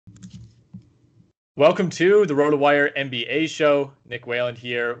Welcome to the RotoWire NBA show. Nick Whalen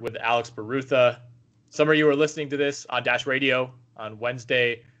here with Alex Barutha. Some of you are listening to this on Dash Radio on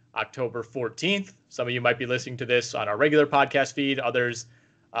Wednesday, October 14th. Some of you might be listening to this on our regular podcast feed, others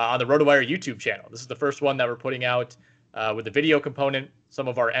on the RotoWire YouTube channel. This is the first one that we're putting out with the video component. Some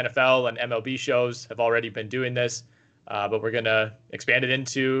of our NFL and MLB shows have already been doing this, but we're going to expand it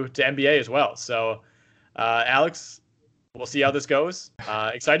into NBA as well. So, Alex, we'll see how this goes.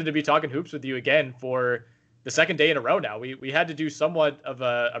 Excited to be talking hoops with you again for the second day in a row now. We had to do somewhat of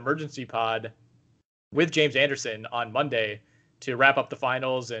an emergency pod with James Anderson on Monday to wrap up the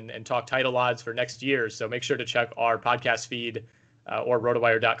finals and talk title odds for next year. So make sure to check our podcast feed or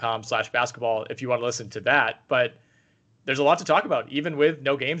rotowire.com/basketball if you want to listen to that. But there's a lot to talk about, even with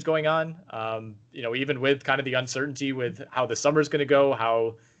no games going on, even with kind of the uncertainty with how the summer is going to go,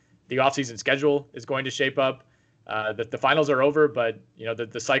 how the offseason schedule is going to shape up. The finals are over, but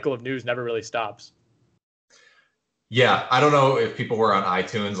the cycle of news never really stops. Yeah, I don't know if people were on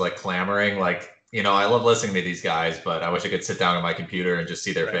iTunes clamoring, I love listening to these guys, but I wish I could sit down on my computer and just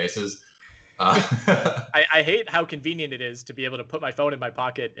see their faces. I hate how convenient it is to be able to put my phone in my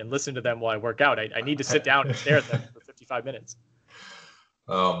pocket and listen to them while I work out. I need to sit down and stare at them for 55 minutes.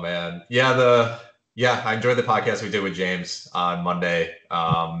 Oh man. Yeah, I enjoyed the podcast we did with James on Monday,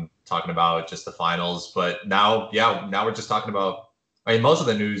 talking about just the finals. But now we're just talking about, most of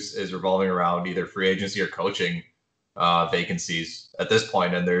the news is revolving around either free agency or coaching vacancies at this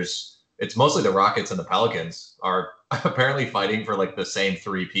point. And it's mostly the Rockets and the Pelicans are apparently fighting for the same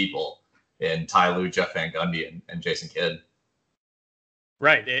three people in Ty Lue, Jeff Van Gundy, and Jason Kidd.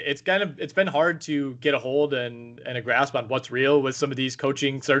 Right. It's been hard to get a hold and a grasp on what's real with some of these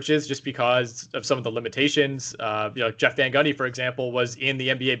coaching searches, just because of some of the limitations. Jeff Van Gundy, for example, was in the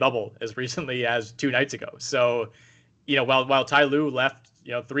NBA bubble as recently as 2 nights ago. So, while Ty Lue left,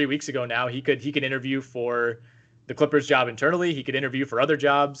 3 weeks ago now, he could interview for the Clippers job internally. He could interview for other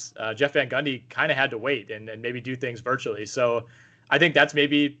jobs. Jeff Van Gundy kind of had to wait and maybe do things virtually. So I think that's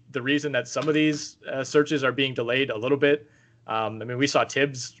maybe the reason that some of these searches are being delayed a little bit. We saw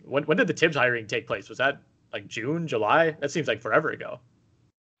Tibbs. When did the Tibbs hiring take place? Was that June, July? That seems like forever ago.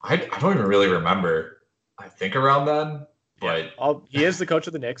 I don't even really remember. I think around then. But yeah, he is the coach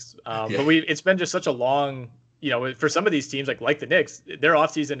of the Knicks. But it's been just such a long, for some of these teams like the Knicks, their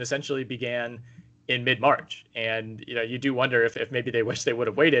offseason essentially began in mid-March. And, you do wonder if maybe they wish they would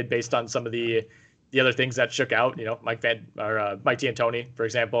have waited based on some of the other things that shook out, Mike D'Antoni, for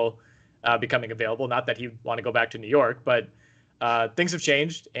example, becoming available. Not that he'd want to go back to New York, but things have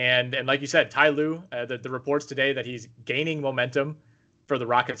changed, and like you said, Ty Lue, the reports today that he's gaining momentum for the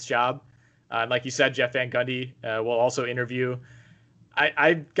Rockets job. And like you said, Jeff Van Gundy will also interview.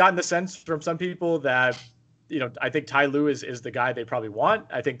 I've gotten the sense from some people that, I think Ty Lue is the guy they probably want.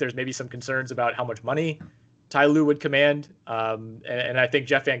 I think there's maybe some concerns about how much money Ty Lue would command. And I think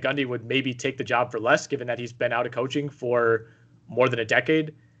Jeff Van Gundy would maybe take the job for less, given that he's been out of coaching for more than a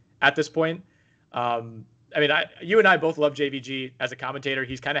decade at this point. You and I both love JVG as a commentator.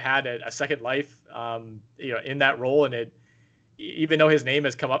 He's kind of had a second life, in that role. And even though his name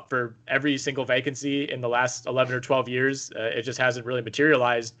has come up for every single vacancy in the last 11 or 12 years, it just hasn't really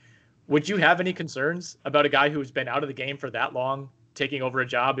materialized. Would you have any concerns about a guy who's been out of the game for that long taking over a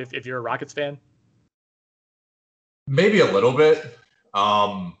job if you're a Rockets fan? Maybe a little bit.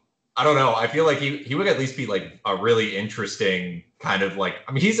 I don't know. I feel like he would at least be a really interesting kind of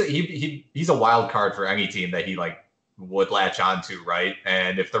he's a wild card for any team that he would latch onto, right?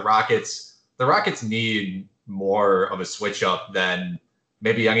 And if the Rockets need more of a switch up than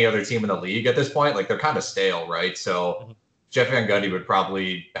maybe any other team in the league at this point, they're kind of stale, right? So Jeff Van Gundy would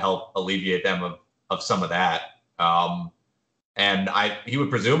probably help alleviate them of some of that. And he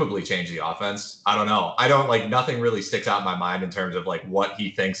would presumably change the offense. I don't know. Nothing really sticks out in my mind in terms of what he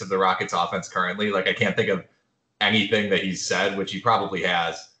thinks of the Rockets offense currently. I can't think of anything that he's said, which he probably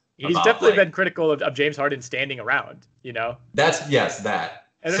has. He's definitely been critical of James Harden standing around, That.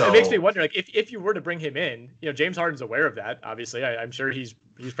 And it makes me wonder, if you were to bring him in, James Harden's aware of that. Obviously, I'm sure he's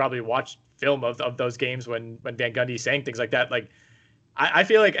probably watched film of those games when Van Gundy's saying things like that. I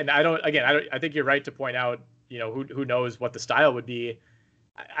feel like, and I think you're right to point out, who knows what the style would be.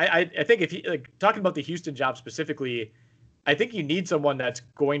 I think if talking about the Houston job specifically, I think you need someone that's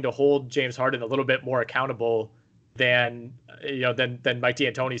going to hold James Harden a little bit more accountable than Mike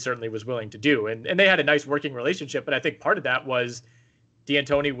D'Antoni certainly was willing to do. And they had a nice working relationship, but I think part of that was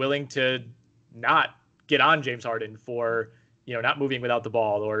D'Antoni willing to not get on James Harden for, not moving without the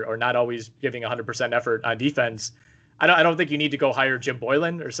ball or not always giving 100% effort on defense. I don't think you need to go hire Jim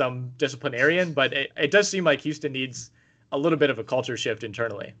Boylan or some disciplinarian, but it does seem like Houston needs a little bit of a culture shift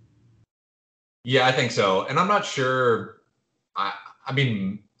internally. Yeah, I think so. And I'm not sure. I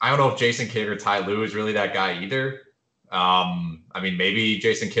mean, I don't know if Jason Kidd or Ty Lue is really that guy either. I mean, maybe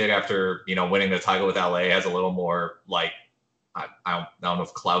Jason Kidd, after winning the title with LA, has a little more like I don't know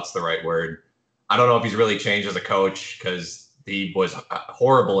if clout's the right word. I don't know if he's really changed as a coach because he was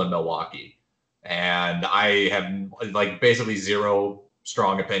horrible in Milwaukee, and I have like basically zero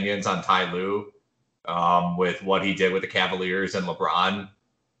strong opinions on Ty Lue with what he did with the Cavaliers and LeBron.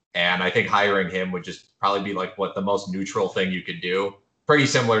 And I think hiring him would just probably be like what the most neutral thing you could do. Pretty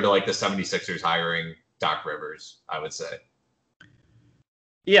similar to like the 76ers hiring Doc Rivers, I would say.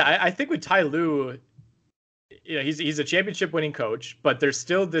 Yeah, I think with Ty Lue, he's a championship winning coach, but there's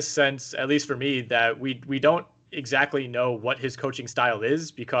still this sense, at least for me, that we don't exactly know what his coaching style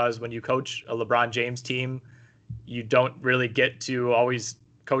is, because when you coach a LeBron James team, you don't really get to always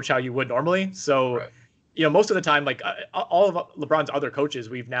coach how you would normally. So, Right. Most of the time, like all of LeBron's other coaches,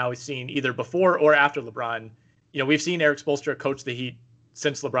 we've now seen either before or after LeBron. We've seen Eric Spoelstra coach the Heat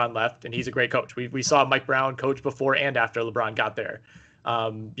since LeBron left, and he's a great coach. We saw Mike Brown coach before and after LeBron got there.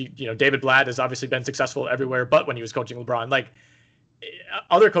 David Blatt has obviously been successful everywhere, but when he was coaching LeBron, like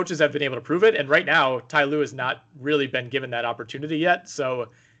other coaches have been able to prove it. And right now, Ty Lue has not really been given that opportunity yet. So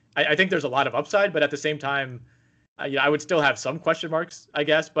I think there's a lot of upside, but at the same time, I would still have some question marks, I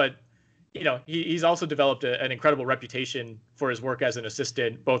guess. But he's also developed an incredible reputation for his work as an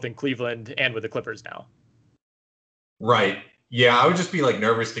assistant, both in Cleveland and with the Clippers now. Right. Yeah, I would just be like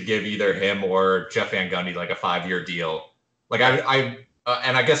nervous to give either him or Jeff Van Gundy like a 5-year deal. Like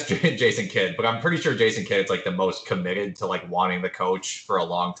and I guess Jason Kidd, but I'm pretty sure Jason Kidd's like the most committed to like wanting the coach for a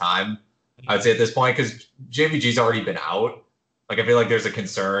long time. I'd say at this point, because JVG's already been out. Like I feel like there's a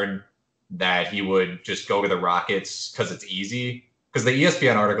concern that he would just go to the Rockets because it's easy. Because the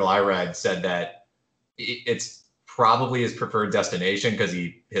ESPN article I read said that it's probably his preferred destination because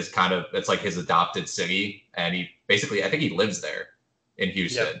it's like his adopted city, and he basically, I think he lives there in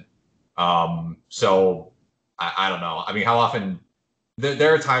Houston. Yep. So I don't know. I mean, how often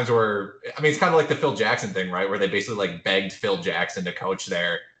there are times where, I mean, it's kind of like the Phil Jackson thing, right? Where they basically like begged Phil Jackson to coach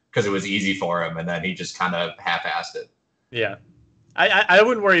there because it was easy for him, and then he just kind of half-assed it. Yeah. I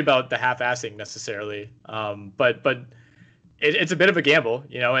wouldn't worry about the half-assing necessarily, but it's a bit of a gamble,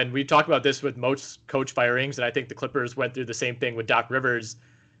 and we talked about this with most coach firings, and I think the Clippers went through the same thing with Doc Rivers.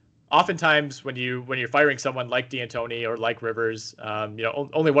 Oftentimes, when you're firing someone like D'Antoni or like Rivers,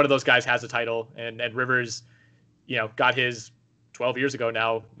 only one of those guys has a title, and Rivers, got his 12 years ago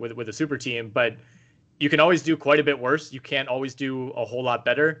now with a super team, but you can always do quite a bit worse. You can't always do a whole lot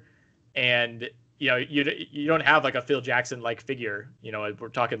better, and you don't have like a Phil Jackson like figure. We're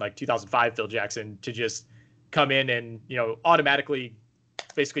talking like 2005 Phil Jackson to just come in and automatically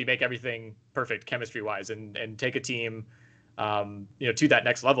basically make everything perfect chemistry wise and take a team to that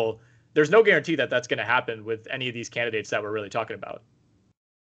next level. There's no guarantee that that's going to happen with any of these candidates that we're really talking about.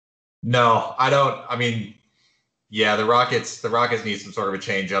 No, I don't. I mean, yeah, the Rockets need some sort of a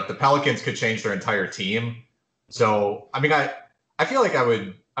change up. The Pelicans could change their entire team. So, I mean, I feel like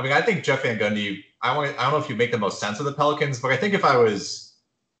I think Jeff Van Gundy, I don't know if you make the most sense of the Pelicans, but I think if I was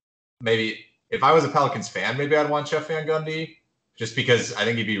a Pelicans fan, maybe I'd want Jeff Van Gundy, just because I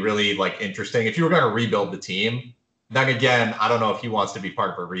think he'd be really like interesting. If you were going to rebuild the team, then again, I don't know if he wants to be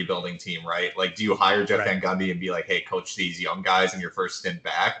part of a rebuilding team, right? Like, do you hire Jeff Van Gundy and be like, hey, coach these young guys in your first stint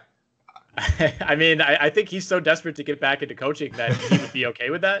back? I mean, I think he's so desperate to get back into coaching that he would be okay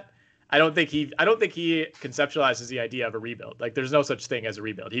with that. I don't think he conceptualizes the idea of a rebuild. Like, there's no such thing as a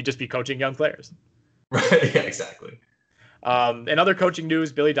rebuild. He'd just be coaching young players. Right. Yeah, exactly. In other coaching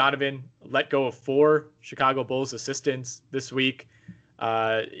news, Billy Donovan let go of 4 Chicago Bulls assistants this week.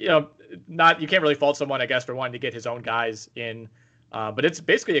 You can't really fault someone, I guess, for wanting to get his own guys in. But it's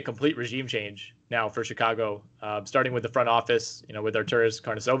basically a complete regime change now for Chicago, starting with the front office, with Arturas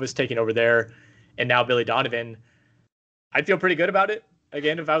Karnisovas taking over there, and now Billy Donovan. I'd feel pretty good about it.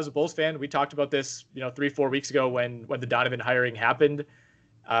 Again, if I was a Bulls fan, we talked about this, 3-4 weeks ago when the Donovan hiring happened.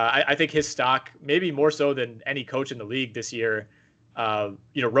 I think his stock, maybe more so than any coach in the league this year,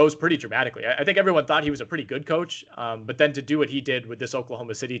 rose pretty dramatically. I think everyone thought he was a pretty good coach, but then to do what he did with this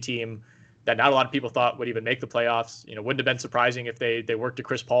Oklahoma City team that not a lot of people thought would even make the playoffs, wouldn't have been surprising if they worked a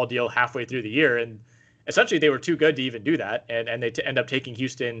Chris Paul deal halfway through the year. And essentially they were too good to even do that. And they end up taking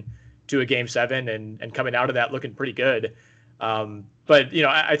Houston to a Game 7 and coming out of that looking pretty good. But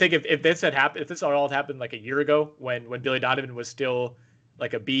I think if this had happened, if this all had happened like a year ago when Billy Donovan was still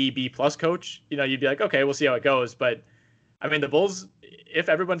like a B plus coach, you'd be like, okay, we'll see how it goes. But I mean, the Bulls, if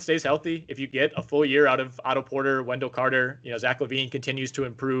everyone stays healthy, if you get a full year out of Otto Porter, Wendell Carter, Zach LaVine continues to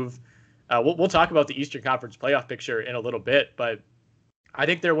improve. We'll talk about the Eastern Conference playoff picture in a little bit, but I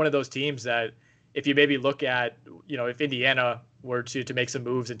think they're one of those teams that if you maybe look at, if Indiana were to make some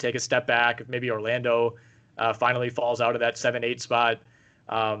moves and take a step back, if maybe Orlando finally falls out of that 7-8 spot,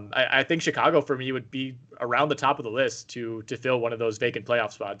 I think Chicago for me would be around the top of the list to fill one of those vacant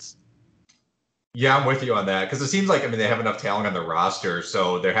playoff spots. Yeah, I'm with you on that because it seems like, they have enough talent on their roster.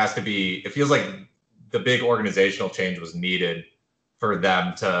 So there has to be, it feels like the big organizational change was needed for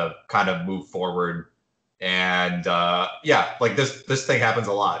them to kind of move forward. And like this thing happens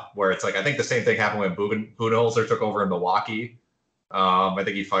a lot where it's like, I think the same thing happened when Budenholzer took over in Milwaukee. I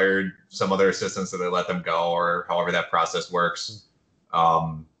think he fired some other assistants so they let them go, or however that process works.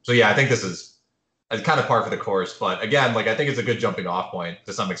 So yeah, I think this is kind of par for the course. But again, like I think it's a good jumping off point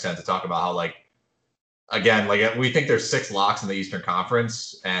to some extent to talk about how we think there's 6 locks in the Eastern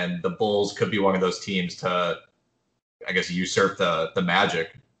Conference, and the Bulls could be one of those teams to, I guess, usurp the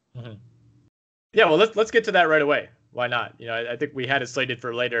Magic. Mm-hmm. Yeah, well, let's get to that right away. Why not? I think we had it slated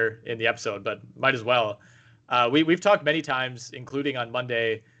for later in the episode, but might as well. We've talked many times, including on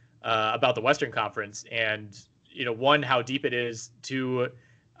Monday, about the Western Conference, and one, how deep it is. Two,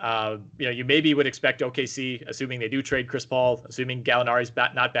 you maybe would expect OKC, assuming they do trade Chris Paul, assuming Gallinari's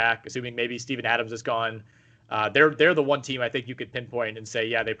not back, assuming maybe Steven Adams is gone. They're the one team I think you could pinpoint and say,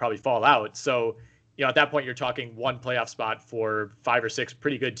 yeah, they probably fall out. So at that point, you're talking one playoff spot for 5 or 6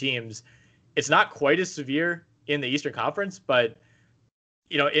 pretty good teams. It's not quite as severe in the Eastern Conference, but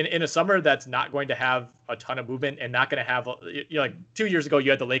in a summer that's not going to have a ton of movement and not going to have, like 2 years ago, you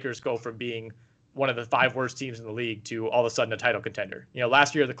had the Lakers go from being one of the 5 worst teams in the league to all of a sudden a title contender.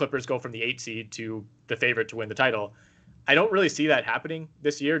 Last year the Clippers go from the 8 seed to the favorite to win the title. I don't really see that happening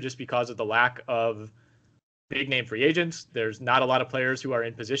this year just because of the lack of big name free agents. There's not a lot of players who are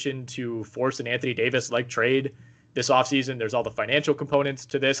in position to force an Anthony Davis like trade this offseason. There's all the financial components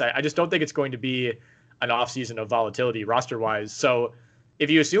to this. I just don't think it's going to be an offseason of volatility roster wise. So if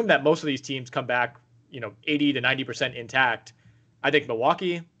you assume that most of these teams come back, 80 to 90% intact, I think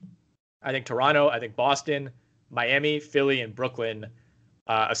Milwaukee, I think Toronto, I think Boston, Miami, Philly, and Brooklyn,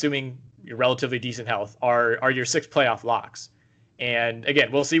 assuming you're relatively decent health, are your 6 playoff locks. And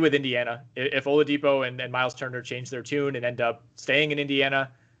again, we'll see with Indiana. If Oladipo and Miles Turner change their tune and end up staying in Indiana,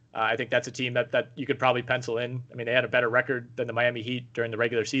 I think that's a team that you could probably pencil in. They had a better record than the Miami Heat during the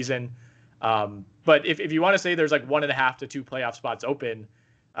regular season. But if you want to say there's like 1.5 to 2 playoff spots open,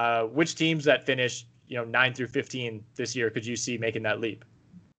 which teams that finish 9 through 15 this year could you see making that leap?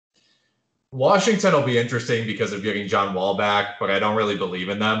 Washington will be interesting because of getting John Wall back, but I don't really believe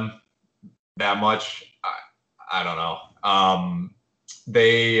in them that much. I don't know.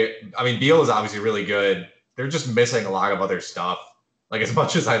 Beal is obviously really good. They're just missing a lot of other stuff. Like, as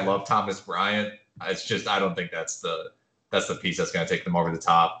much as I love Thomas Bryant, it's just, I don't think that's the piece that's going to take them over the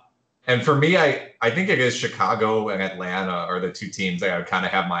top. And for me, I think it is Chicago and Atlanta are the 2 teams that I would kind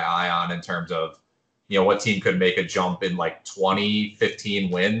of have my eye on in terms of, what team could make a jump in like 20,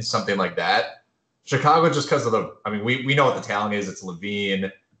 15 wins, something like that. Chicago, just because of we know what the talent is. It's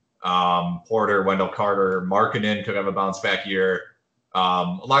Levine, Porter, Wendell Carter, Markkanen could have a bounce back year. A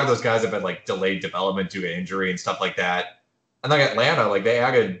lot of those guys have been like delayed development due to injury and stuff like that. And like Atlanta, like they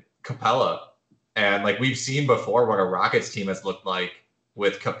added Capella, and like we've seen before what a Rockets team has looked like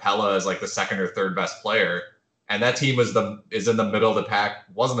with Capella as like the 2nd or 3rd best player. And that team was in the middle of the pack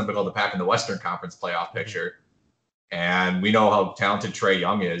in the Western Conference playoff picture. And we know how talented Trae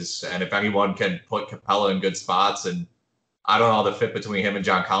Young is. And if anyone can put Capella in good spots, and I don't know how the fit between him and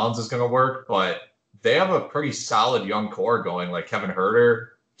John Collins is going to work, but they have a pretty solid young core going. Like Kevin Huerter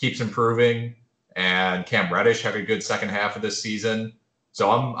keeps improving, and Cam Reddish had a good second half of this season. So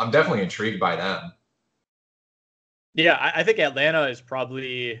I'm definitely intrigued by them. Yeah, I think Atlanta is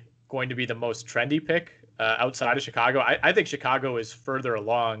probably going to be the most trendy pick outside of Chicago. I think Chicago is further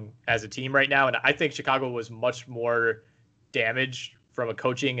along as a team right now, and I think Chicago was much more damaged from a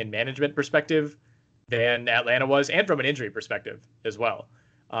coaching and management perspective than Atlanta was, and from an injury perspective as well.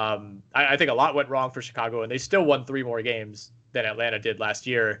 I think a lot went wrong for Chicago, and they still won 3 more games than Atlanta did last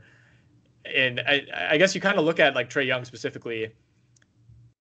year. And I guess you kind of look at like Trae Young specifically.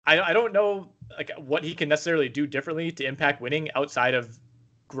 I don't know like what he can necessarily do differently to impact winning outside of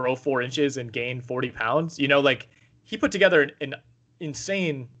grow 4 inches and gain 40 pounds. Like he put together an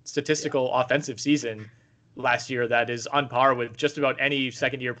insane statistical offensive season last year that is on par with just about any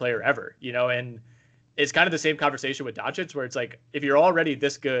second-year player ever, and it's kind of the same conversation with Doncic, where it's like, if you're already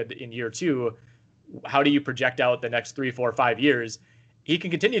this good in year 2, how do you project out the next 3, 4, 5 years? He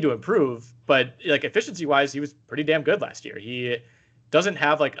can continue to improve, but like efficiency wise, he was pretty damn good last year. He doesn't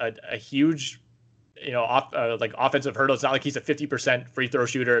have like a huge, like offensive hurdle. It's not like he's a 50% free throw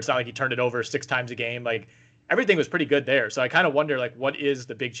shooter. It's not like he turned it over 6 times a game. Like everything was pretty good there. So I kind of wonder, like, what is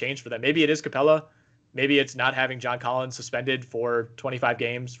the big change for them? Maybe it is Capella. Maybe it's not having John Collins suspended for 25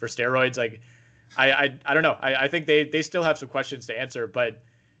 games for steroids. Like, I don't know. I think they still have some questions to answer, but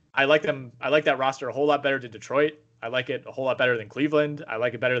I like them. I like that roster a whole lot better than Detroit. I like it a whole lot better than Cleveland. I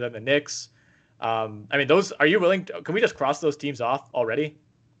like it better than the Knicks. I mean, those, are you willing to, can we just cross those teams off already?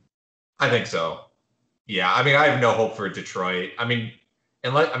 I think so. Yeah. I mean, I have no hope for Detroit. I mean,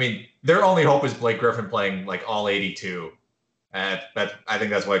 their only hope is Blake Griffin playing like all 82. And I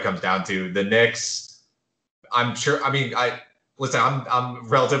think that's what it comes down to. The Knicks, I'm sure. I mean, I'm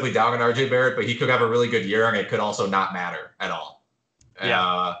relatively down on RJ Barrett, but he could have a really good year, and it could also not matter at all.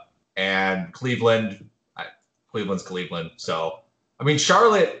 Yeah. And Cleveland's Cleveland. So, I mean,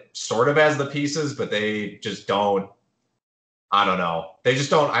 Charlotte sort of has the pieces, but they just don't. I don't know. They just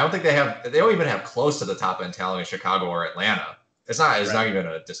don't. I don't think they don't even have close to the top end talent in Chicago or Atlanta. It's not even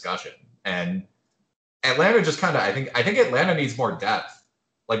a discussion. And Atlanta just kind of, I think Atlanta needs more depth.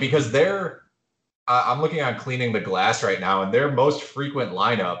 Like, because I'm looking on Cleaning the Glass right now, and their most frequent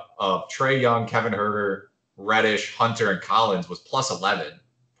lineup of Trae Young, Kevin Huerter, Reddish, Hunter, and Collins was plus 11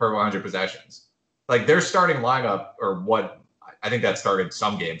 per 100 possessions. Like, their starting lineup, or what I think that started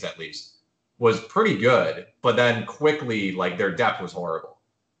some games at least, was pretty good, but then quickly, like, their depth was horrible.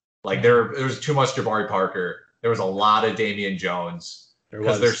 Like, there was too much Jabari Parker. There was a lot of Damian Jones.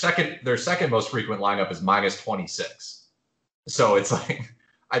 Because their second most frequent lineup is minus 26. So it's like,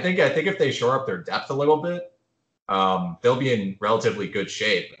 I think if they shore up their depth a little bit, they'll be in relatively good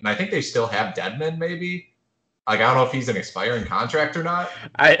shape. And I think they still have Dedmon, maybe. Like, I don't know if he's an expiring contract or not.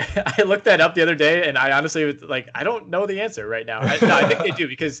 I looked that up the other day, and I honestly was like, I don't know the answer right now. I think they do,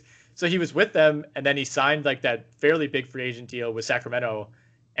 because so he was with them, and then he signed like that fairly big free agent deal with Sacramento,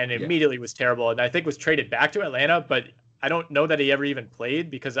 and immediately was terrible. And I think was traded back to Atlanta, but I don't know that he ever even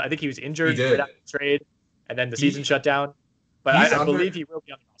played, because I think he was injured right after the trade, and then the season shut down. But I believe he will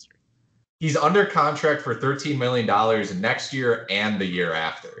be on the roster. He's under contract for $13 million next year and the year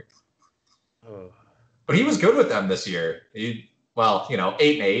after. Oh. But he was good with them this year.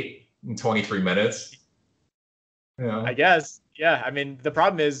 8-8 in 23 minutes. You know. I guess, yeah. I mean, the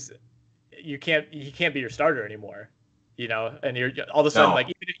problem is he can't be your starter anymore. You know, and you're all of a sudden,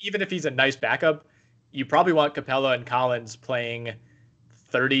 like, even if he's a nice backup, you probably want Capella and Collins playing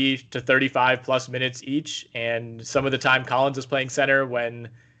 30 to 35 plus minutes each. And some of the time Collins is playing center when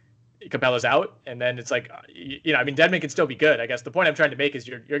Capella's out. And then it's like, you know, I mean, Dedmon can still be good. I guess the point I'm trying to make is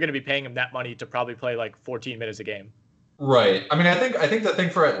you're going to be paying him that money to probably play like 14 minutes a game. Right. I mean, I think the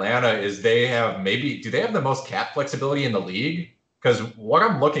thing for Atlanta is do they have the most cap flexibility in the league? Because what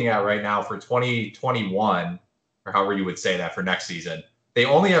I'm looking at right now for 2021, or however you would say that for next season, they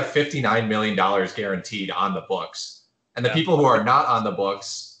only have $59 million guaranteed on the books. And the people who are not on the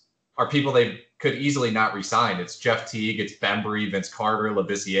books are people they could easily not re-sign. It's Jeff Teague, it's Bembry, Vince Carter,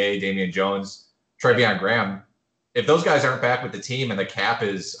 Labissiere, Damian Jones, Trevion Graham. If those guys aren't back with the team and the cap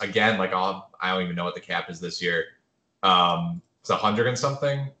is, again, like, I don't even know what the cap is this year. It's 100 and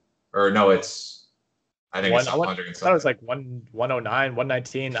something. Or no, it's 100 and something. I thought it was like 109,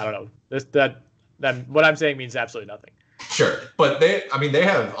 119. I don't know. That what I'm saying means absolutely nothing. Sure, but they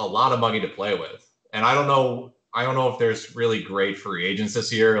have a lot of money to play with, and I don't know if there's really great free agents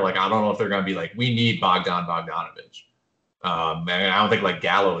this year. Like, I don't know if they're going to be like, we need Bogdanovich. And I don't think like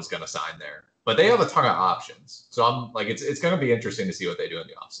Gallo is going to sign there, but they have a ton of options. So I'm like, it's going to be interesting to see what they do in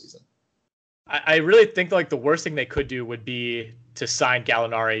the offseason. I really think like the worst thing they could do would be to sign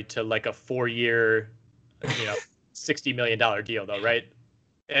Gallinari to like a 4-year, $60 million deal, though, right?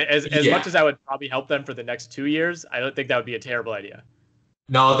 As much as that would probably help them for the next 2 years, I don't think that would be a terrible idea.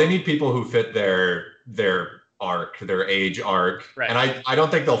 No, they need people who fit their arc, their age arc. Right. And I don't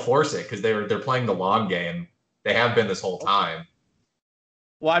think they'll force it, because they're playing the long game. They have been this whole time.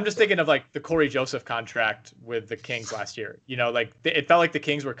 Well, I'm just thinking of like the Corey Joseph contract with the Kings last year. You know, like it felt like the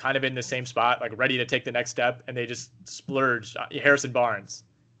Kings were kind of in the same spot, like ready to take the next step, and they just splurged. Harrison Barnes,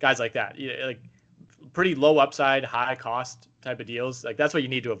 guys like that, like pretty low upside, high cost type of deals. Like, that's what you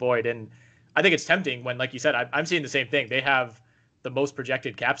need to avoid. And I think it's tempting when, like you said, I'm seeing the same thing. They have the most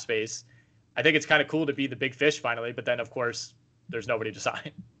projected cap space. I think it's kind of cool to be the big fish finally, but then of course there's nobody to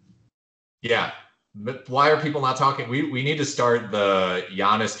sign. Yeah. But why are people not talking? We need to start the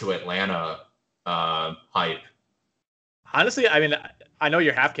Giannis to Atlanta hype. Honestly, I mean, I know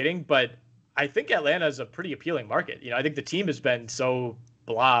you're half kidding, but I think Atlanta is a pretty appealing market. You know, I think the team has been so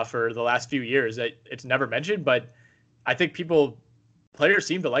blah for the last few years that it's never mentioned, but I think players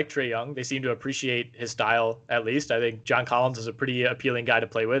seem to like Trae Young. They seem to appreciate his style, at least. I think John Collins is a pretty appealing guy to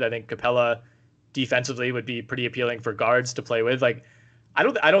play with. I think Capella defensively would be pretty appealing for guards to play with. Like, I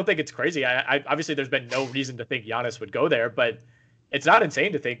don't think it's crazy. I obviously there's been no reason to think Giannis would go there, but it's not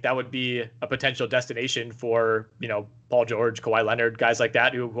insane to think that would be a potential destination for, Paul George, Kawhi Leonard, guys like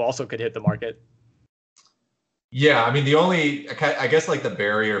that who also could hit the market. Yeah, I mean, I guess like the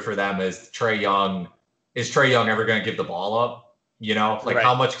barrier for them is Trae Young. Is Trae Young ever going to give the ball up? Like Right.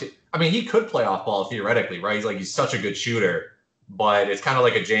 how much? I mean, he could play off ball theoretically, right? He's such a good shooter, but it's kind of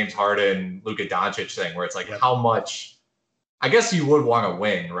like a James Harden, Luka Doncic thing where it's like how much. I guess you would want a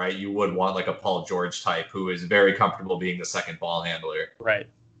wing, right? You would want like a Paul George type who is very comfortable being the second ball handler. Right.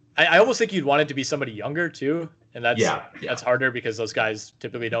 I almost think you'd want it to be somebody younger too. And that's harder because those guys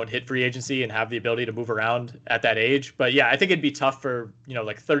typically don't hit free agency and have the ability to move around at that age. But yeah, I think it'd be tough for,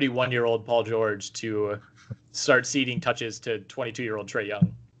 like 31-year-old Paul George to start ceding touches to 22-year-old Trae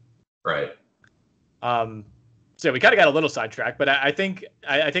Young. Right. So we kind of got a little sidetracked, but I think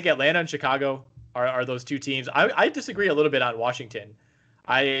Atlanta and Chicago are those two teams. I disagree a little bit on Washington.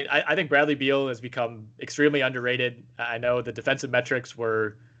 I think Bradley Beal has become extremely underrated. I know the defensive metrics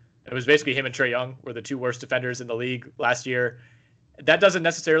it was basically him and Trae Young were the two worst defenders in the league last year. That doesn't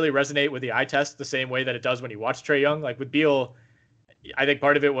necessarily resonate with the eye test the same way that it does when you watch Trae Young. Like with Beal, I think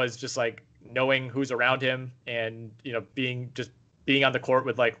part of it was just like knowing who's around him and, being on the court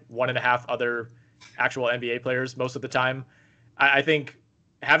with like 1.5 other actual NBA players most of the time. I think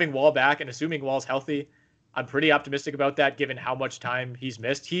having Wall back and assuming Wall's healthy, I'm pretty optimistic about that given how much time he's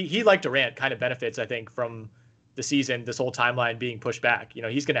missed. He like Durant kind of benefits, I think, from the season, this whole timeline being pushed back.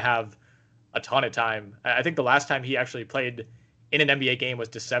 He's going to have a ton of time. I think the last time he actually played in an NBA game was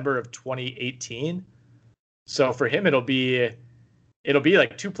December of 2018. So for him, it'll be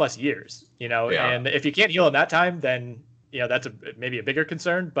like 2+ years, and if you can't heal in that time, then, that's maybe a bigger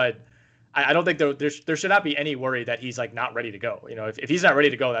concern, but I don't think there should not be any worry that he's like not ready to go. If he's not ready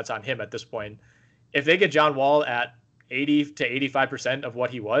to go, that's on him at this point. If they get John Wall at 80 to 85% of what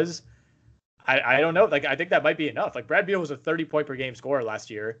he was, I don't know. Like, I think that might be enough. Like, Brad Beal was a 30-point per game scorer last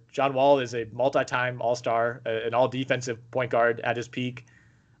year. John Wall is a multi-time all-star, an all-defensive point guard at his peak.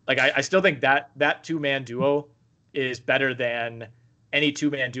 Like, I still think that two-man duo is better than any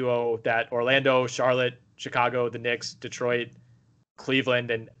two-man duo that Orlando, Charlotte, Chicago, the Knicks, Detroit,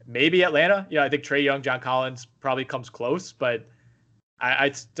 Cleveland, and maybe Atlanta. I think Trae Young, John Collins probably comes close, but I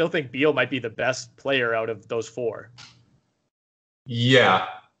still think Beal might be the best player out of those four. Yeah,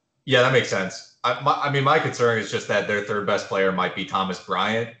 that makes sense. My concern is just that their third best player might be Thomas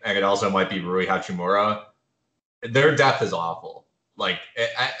Bryant, and it also might be Rui Hachimura. Their depth is awful.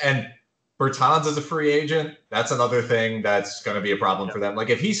 And Bertans is a free agent. That's another thing that's going to be a problem for them. Like,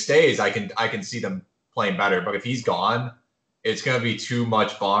 if he stays, I can see them playing better. But if he's gone, it's going to be too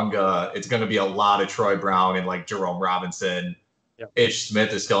much Bonga. It's going to be a lot of Troy Brown and like Jerome Robinson. Yep. Ish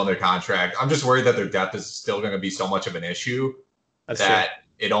Smith is still in their contract. I'm just worried that their depth is still going to be so much of an issue that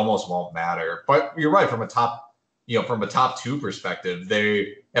it almost won't matter. But you're right, from a top 2 perspective,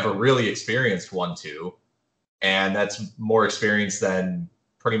 they have a really experienced 1-2, and that's more experience than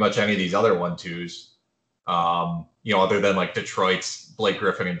pretty much any of these other 1-2s. Other than like Detroit's Blake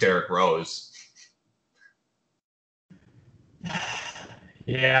Griffin and Derrick Rose.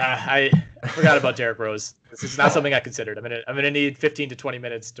 Yeah, I forgot about Derrick Rose. This is not something I considered. I'm gonna need 15 to 20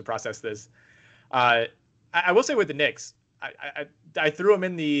 minutes to process this. I will say with the Knicks, I threw him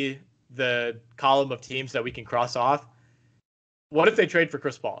in the column of teams that we can cross off. What if they trade for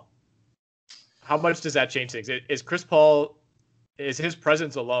Chris Paul? How much does that change things? Is Chris Paul, is his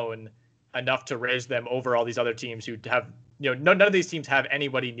presence alone enough to raise them over all these other teams who have, none of these teams have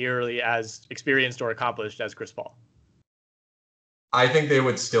anybody nearly as experienced or accomplished as Chris Paul? I think they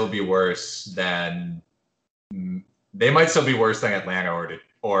would still be worse than Atlanta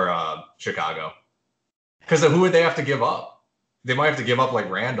or Chicago. Because who would they have to give up? They might have to give up like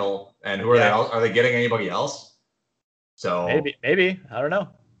Randall, and who are they? Are they getting anybody else? So maybe I don't know.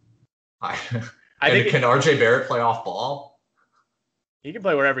 I think can RJ Barrett play off ball? He can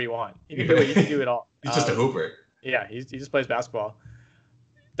play wherever you want. He can do it all. He's just a hooper. Yeah, he just plays basketball.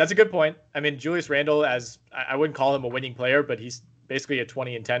 That's a good point. I mean, Julius Randle, I wouldn't call him a winning player, but he's basically a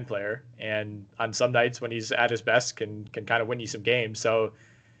 20-10 player, and on some nights when he's at his best can kind of win you some games. So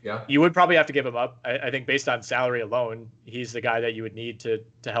yeah, you would probably have to give him up. I think based on salary alone, he's the guy that you would need to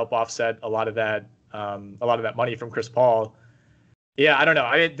help offset a lot of that money from Chris Paul. Yeah, I don't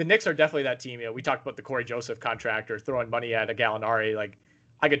know. The Knicks are definitely that team. We talked about the Corey Joseph contract or throwing money at a Gallinari. Like,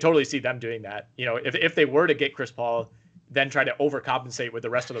 I could totally see them doing that. If they were to get Chris Paul, then try to overcompensate with the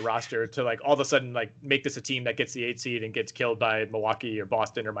rest of the roster to like all of a sudden like make this a team that gets the 8 seed and gets killed by Milwaukee or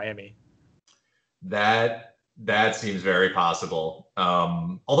Boston or Miami. That seems very possible.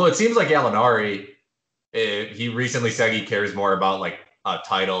 Although it seems like Gallinari, he recently said he cares more about like a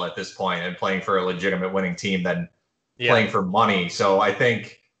title at this point and playing for a legitimate winning team than playing for money. So I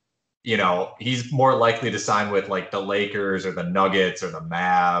think, he's more likely to sign with like the Lakers or the Nuggets or the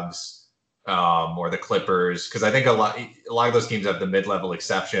Mavs or the Clippers, because I think a lot of those teams have the mid-level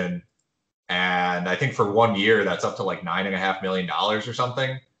exception. And I think for 1 year, that's up to like $9.5 million or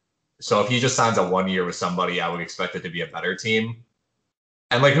something. So if he just signs a 1 year with somebody, I would expect it to be a better team.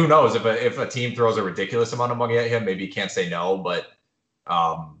 And like, who knows, if a team throws a ridiculous amount of money at him, maybe he can't say no. But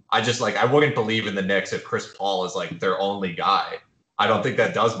I wouldn't believe in the Knicks if Chris Paul is like their only guy. I don't think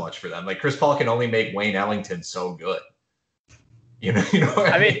that does much for them. Like, Chris Paul can only make Wayne Ellington so good.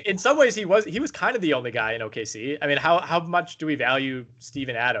 I mean, in some ways he was kind of the only guy in OKC. I mean, how much do we value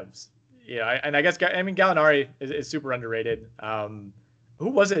Steven Adams? And I guess Gallinari is super underrated. Who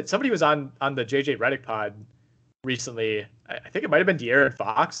was it? Somebody was on the JJ Redick pod recently. I think it might have been De'Aaron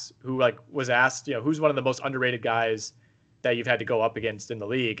Fox, who like was asked, who's one of the most underrated guys that you've had to go up against in the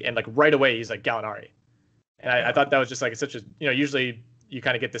league, and like right away he's like Gallinari. And I thought that was just like such a, usually you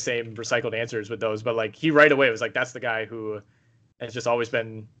kind of get the same recycled answers with those, but like he right away was like, that's the guy who has just always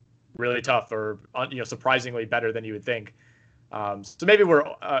been really tough or, surprisingly better than you would think. So maybe we're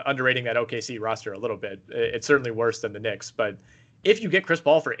underrating that OKC roster a little bit. It's certainly worse than the Knicks, but if you get Chris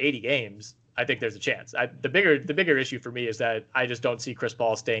Paul for 80 games, I think there's a chance. The bigger issue for me is that I just don't see Chris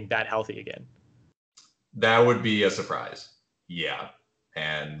Paul staying that healthy again. That would be a surprise. Yeah.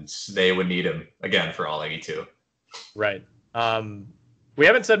 And they would need him again for all 82. Right. We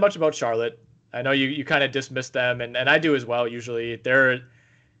haven't said much about Charlotte. I know you kind of dismissed them, and I do as well. Usually I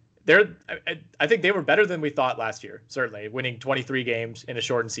think they were better than we thought last year. Certainly winning 23 games in a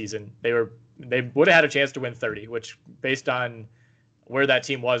shortened season. They would have had a chance to win 30, which based on where that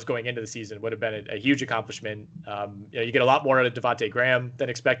team was going into the season would have been a huge accomplishment. You get a lot more out of Devontae Graham than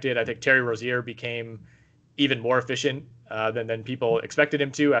expected. I think Terry Rozier became even more efficient than people expected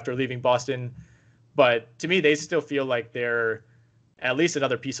him to after leaving Boston. But to me, they still feel like they're at least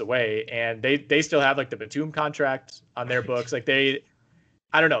another piece away, and they still have like the Batum contract on their books. Like I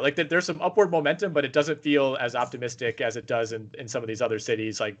don't know, like there's some upward momentum, but it doesn't feel as optimistic as it does in some of these other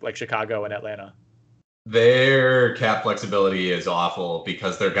cities like Chicago and Atlanta. Their cap flexibility is awful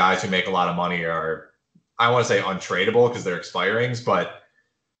because their guys who make a lot of money are, I want to say untradeable because they're expirings, but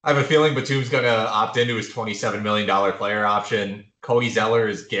I have a feeling Batum's going to opt into his $27 million player option. Cody Zeller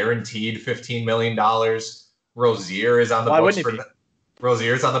is guaranteed $15 million. Rozier is on the books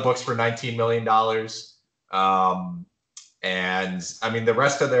for $19 million. And I mean, the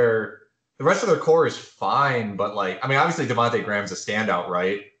rest of their core is fine, but obviously Devontae Graham's a standout,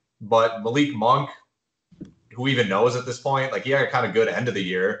 right? But Malik Monk, who even knows at this point, he had a kind of good end of the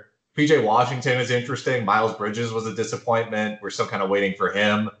year. PJ Washington is interesting. Miles Bridges was a disappointment. We're still kind of waiting for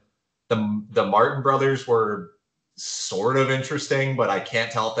him. The Martin brothers were sort of interesting, but I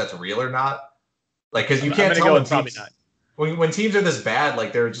can't tell if that's real or not. Because you can't tell when teams are this bad,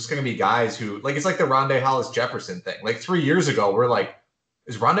 they're just going to be guys who, it's like the Rondé Hollis Jefferson thing. 3 years ago, we're like,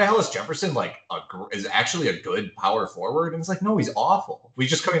 is Rondé Hollis Jefferson is actually a good power forward? And it's no, he's awful. We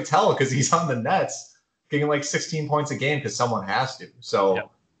just couldn't tell because he's on the Nets getting 16 points a game because someone has to. So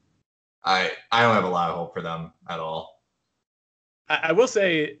yep. I don't have a lot of hope for them at all. I will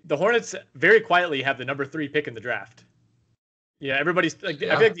say the Hornets very quietly have the number 3 pick in the draft. Yeah, everybody's I feel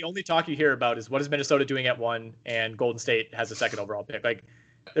like the only talk you hear about is what is Minnesota doing at 1, and Golden State has the 2nd overall pick.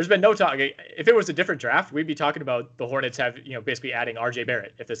 There's been no talk. If it was a different draft, we'd be talking about the Hornets basically adding RJ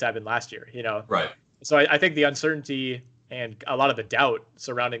Barrett if this happened last year. Right. So I think the uncertainty and a lot of the doubt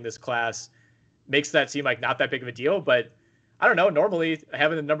surrounding this class makes that seem like not that big of a deal. But I don't know. Normally,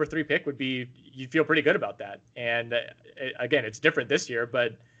 having the number 3 pick you'd feel pretty good about that. And again, it's different this year.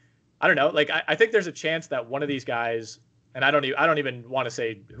 But I don't know. I think there's a chance that one of these guys, and I don't even want to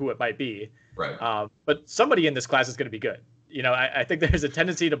say who it might be. Right. But somebody in this class is going to be good. I think there's a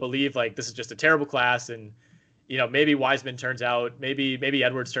tendency to believe this is just a terrible class, and maybe Wiseman turns out, maybe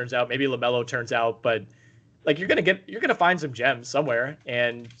Edwards turns out, maybe LaMelo turns out, but you're gonna find some gems somewhere,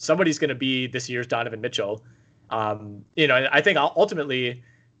 and somebody's gonna be this year's Donovan Mitchell. I think ultimately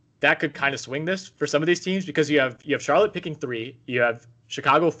that could kind of swing this for some of these teams because you have Charlotte picking 3, you have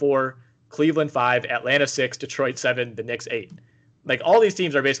Chicago 4, Cleveland 5, Atlanta 6, Detroit 7, the Knicks 8. All these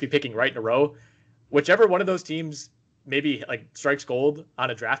teams are basically picking right in a row. Whichever one of those teams maybe strikes gold on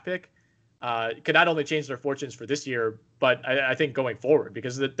a draft pick could not only change their fortunes for this year, but I think going forward,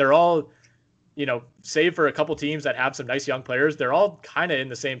 because they're all, save for a couple teams that have some nice young players, they're all kind of in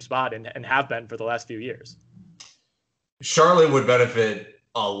the same spot and have been for the last few years. Charlotte would benefit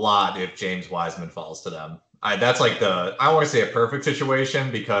a lot if James Wiseman falls to them. That's I want to say a perfect situation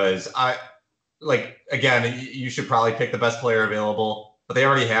because again, you should probably pick the best player available. but they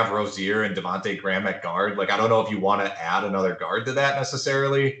already have Rozier and Devontae Graham at guard. Like, I don't know if you want to add another guard to that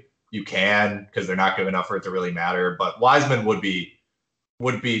necessarily. You can, because they're not good enough for it to really matter. But Wiseman would be.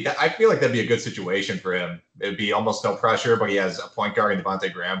 I feel like that'd be a good situation for him. It'd be almost no pressure, but he has a point guard in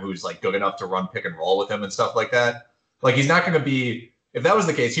Devontae Graham who's like good enough to run pick and roll with him and stuff like that. Like, he's not going to be, if that was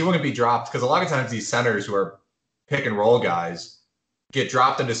the case, he wouldn't be dropped, because a lot of times these centers who are pick and roll guys get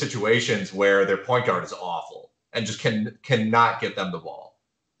dropped into situations where their point guard is awful and just cannot get them the ball.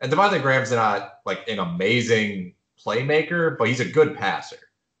 And Devontae Graham's not like an amazing playmaker, but he's a good passer.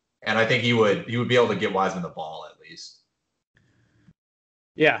 And I think he would be able to get Wiseman the ball at least.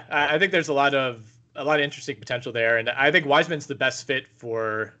 Yeah, I think there's a lot of interesting potential there, and I think Wiseman's the best fit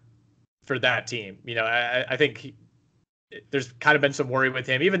for that team. You know, I think there's kind of been some worry with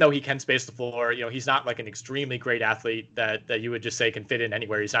him, even though he can space the floor. You know, he's not like an extremely great athlete that you would just say can fit in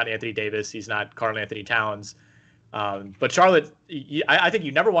anywhere. He's not Anthony Davis. He's not Karl Anthony Towns. But Charlotte, I think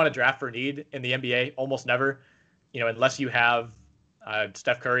you never want to draft for need in the NBA, almost never. You know, unless you have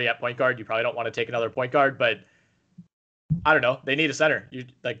Steph Curry at point guard, you probably don't want to take another point guard, but I don't know. They need a center.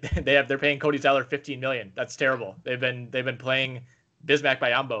 They're paying Cody Zeller $15 million. That's terrible. They've been playing Bismack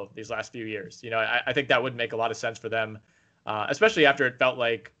Biyombo these last few years. You know, I think that would make a lot of sense for them, especially after it felt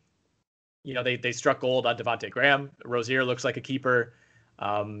like, you know, they struck gold on Devontae Graham. Rozier looks like a keeper,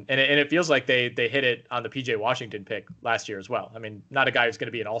 and it feels like they hit it on the PJ Washington pick last year as well. I mean, not a guy who's going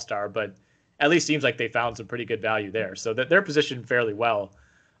to be an all-star, but at least seems like they found some pretty good value there. So that they're positioned fairly well.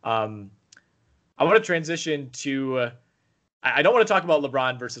 I want to transition to. I don't want to talk about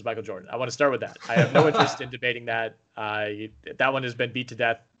LeBron versus Michael Jordan. I want to start with that. I have no interest in debating that. That one has been beat to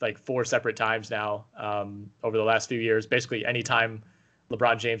death like 4 separate times now over the last few years. Basically, anytime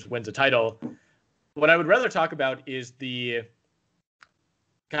LeBron James wins a title. What I would rather talk about is the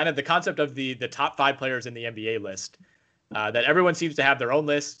kind of the concept of the top 5 players in the NBA list. That everyone seems to have their own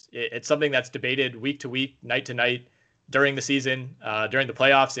list. It's something that's debated week to week, night to night. During the season, during the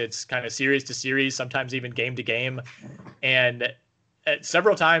playoffs, it's kind of series to series, sometimes even game to game. And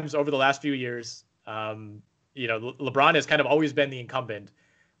several times over the last few years, you know, LeBron has kind of always been the incumbent.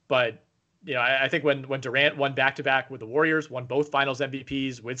 But, you know, I think when Durant won back-to-back with the Warriors, won both finals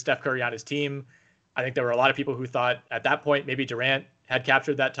MVPs with Steph Curry on his team, I think there were a lot of people who thought at that point maybe Durant had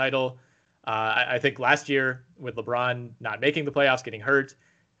captured that title. I think last year with LeBron not making the playoffs, getting hurt,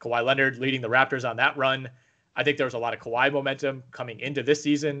 Kawhi Leonard leading the Raptors on that run, I think there was a lot of Kawhi momentum coming into this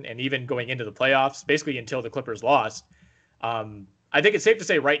season and even going into the playoffs, basically until the Clippers lost. I think it's safe to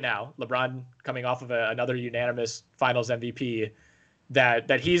say right now, LeBron coming off of another unanimous Finals MVP,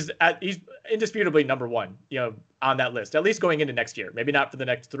 that he's indisputably number one, you know, on that list, at least going into next year. Maybe not for the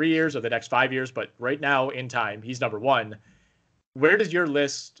next 3 years or the next 5 years, but right now in time, he's number one. Where does your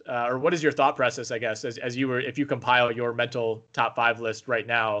list, or what is your thought process, I guess, if you compile your mental top 5 list right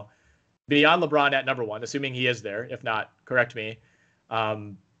now? Beyond LeBron at number one, assuming he is there, if not, correct me.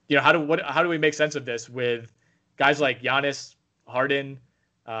 You know, how do we make sense of this with guys like Giannis, Harden,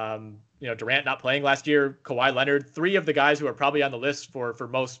 you know, Durant not playing last year, Kawhi Leonard, 3 of the guys who are probably on the list for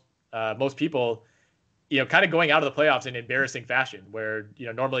most people, you know, kind of going out of the playoffs in embarrassing fashion, where, you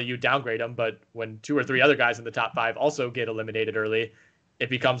know, normally you downgrade them, but when 2 or 3 other guys in the top 5 also get eliminated early, it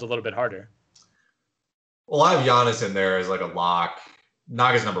becomes a little bit harder. Well, I have Giannis in there as like a lock.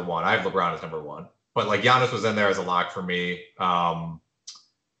 Not as number one. I have LeBron as number one. But like Giannis was in there as a lock for me.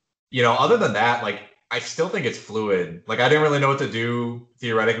 You know, other than that, like I still think it's fluid. Like I didn't really know what to do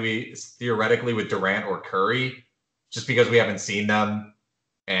theoretically with Durant or Curry, just because we haven't seen them.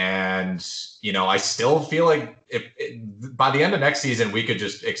 And, you know, I still feel like if by the end of next season, we could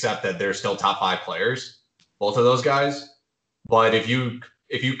just accept that they're still top 5 players, both of those guys. But if you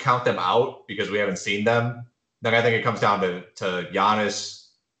count them out because we haven't seen them, then I think it comes down to Giannis.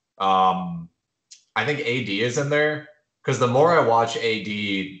 I think AD is in there because the more I watch AD,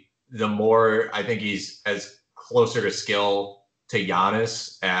 the more I think he's as closer to skill to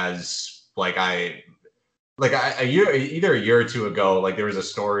Giannis as either a year or 2 ago, like there was a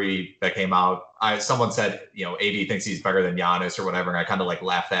story that came out. Someone said, you know, AD thinks he's better than Giannis or whatever, and I kind of like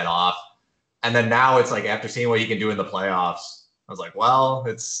laughed that off. And then now it's like after seeing what he can do in the playoffs, I was like, well,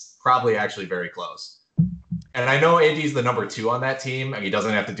 it's probably actually very close. And I know AD's the number 2 on that team, and he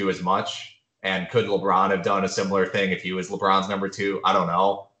doesn't have to do as much. And could LeBron have done a similar thing if he was LeBron's number 2? I don't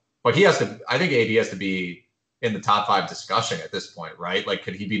know. But he has to. I think AD has to be in the top 5 discussion at this point, right? Like,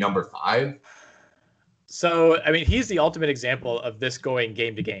 could he be number 5? So, I mean, he's the ultimate example of this going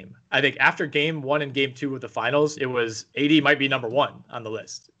game to game. I think after game 1 and game 2 of the finals, it was AD might be number 1 on the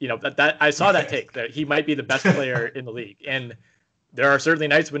list. You know, that I saw that take that he might be the best player in the league. And there are certainly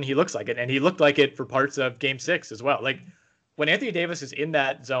nights when he looks like it, and he looked like it for parts of game 6 as well. Like when Anthony Davis is in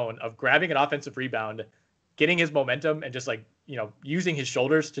that zone of grabbing an offensive rebound, getting his momentum and just like, using his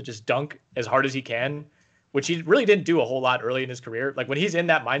shoulders to just dunk as hard as he can, which he really didn't do a whole lot early in his career. Like when he's in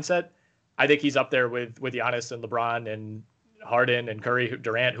that mindset, I think he's up there with Giannis and LeBron and Harden and Curry,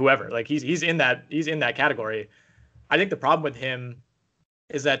 Durant, whoever. Like he's in that category. I think the problem with him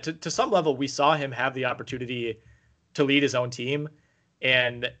is that to some level we saw him have the opportunity to lead his own team,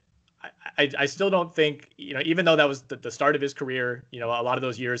 and I still don't think, even though that was the start of his career, a lot of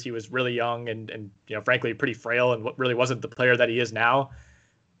those years he was really young and frankly pretty frail and really wasn't the player that he is now.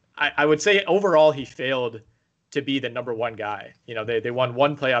 I would say overall he failed to be the number one guy. They won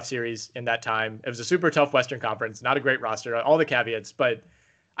one playoff series in that time. It was a super tough Western Conference, not a great roster, all the caveats, but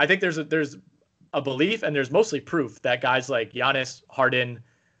I think there's a belief and there's mostly proof that guys like Giannis, Harden,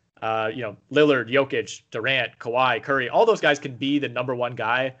 Lillard, Jokic, Durant, Kawhi, Curry, all those guys can be the number one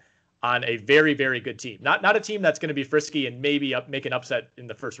guy on a very, very good team. Not a team that's going to be frisky and maybe make an upset in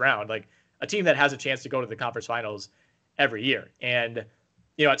the first round, like a team that has a chance to go to the conference finals every year. And,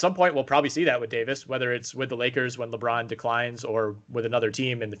 at some point we'll probably see that with Davis, whether it's with the Lakers when LeBron declines or with another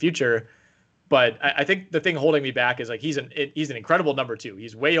team in the future. But I think the thing holding me back is like he's an incredible number two.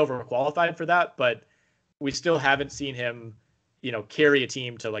 He's way overqualified for that, but we still haven't seen him, carry a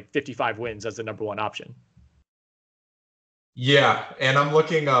team to like 55 wins as the number one option. Yeah, and I'm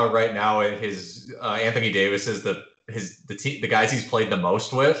looking right now at his Anthony Davis is the guys he's played the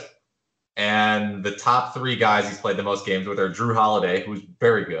most with, and the top three guys he's played the most games with are Drew Holiday, who's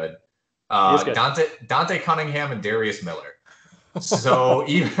very good, good. Dante Cunningham, and Darius Miller. So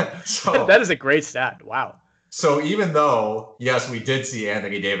that is a great stat. Wow. So even though, yes, we did see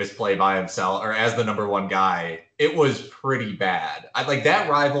Anthony Davis play by himself or as the number one guy, it was pretty bad. That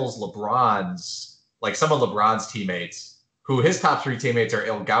rivals LeBron's, like some of LeBron's teammates, who his top three teammates are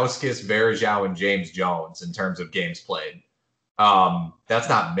Ilgauskas, Varejao, and James Jones in terms of games played. That's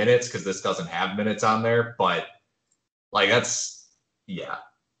not minutes because this doesn't have minutes on there, but that's, yeah.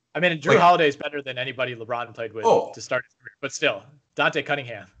 I mean, Drew Holiday is better than anybody LeBron played with to start his career, but still, Dante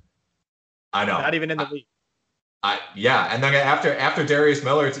Cunningham. I know. Not even in the league. And then after Darius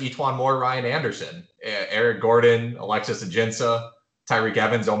Miller, it's Etuan Moore, Ryan Anderson, Eric Gordon, Alexis Ajinça, Tyreek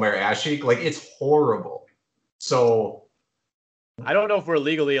Evans, Omer Ashik. It's horrible. So I don't know if we're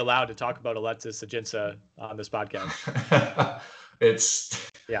legally allowed to talk about Alexis Ajinça on this podcast.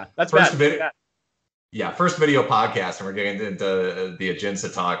 That's bad. First video podcast, and we're getting into the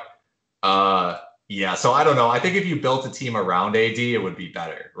Ajinça talk. So I don't know. I think if you built a team around AD, it would be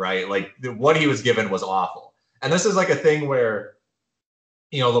better, right? What he was given was awful. And this is a thing where,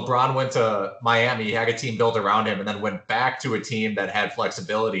 LeBron went to Miami, he had a team built around him, and then went back to a team that had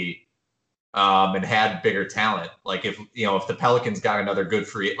flexibility and had bigger talent. If the Pelicans got another good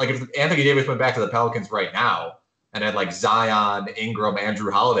free, if Anthony Davis went back to the Pelicans right now and had Zion, Ingram, Andrew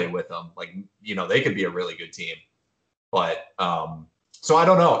Holiday with them, they could be a really good team. But so I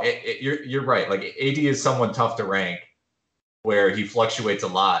don't know. You're right. AD is someone tough to rank where he fluctuates a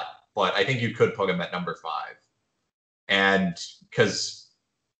lot, but I think you could put him at number 5. And because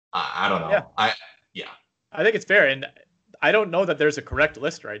I don't know. Yeah. I think it's fair. And I don't know that there's a correct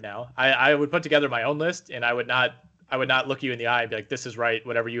list right now. I would put together my own list, and I would not look you in the eye and be like, this is right.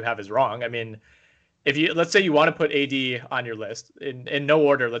 Whatever you have is wrong. I mean, let's say you want to put AD on your list in no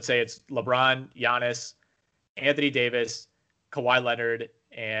order, let's say it's LeBron, Giannis, Anthony Davis, Kawhi Leonard,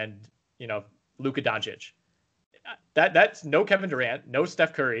 and, Luka Doncic. That's no Kevin Durant, no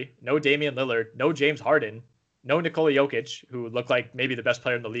Steph Curry, no Damian Lillard, no James Harden, no Nikola Jokic, who looked like maybe the best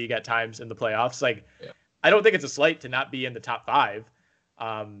player in the league at times in the playoffs. I don't think it's a slight to not be in the top 5.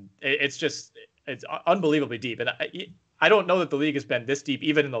 It's unbelievably deep. And I don't know that the league has been this deep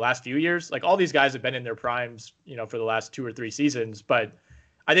even in the last few years. All these guys have been in their primes, for the last 2 or 3 seasons. But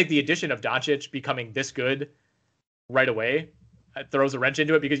I think the addition of Doncic becoming this good right away throws a wrench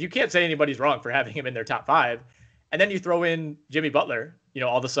into it, because you can't say anybody's wrong for having him in their top 5. And then you throw in Jimmy Butler,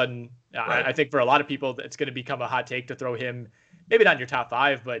 all of a sudden, right. I think for a lot of people, it's going to become a hot take to throw him, maybe not in your top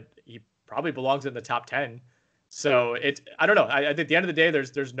 5, but he probably belongs in the top 10. So I don't know. I think at the end of the day,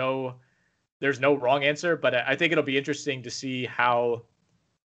 there's no wrong answer, but I think it'll be interesting to see how,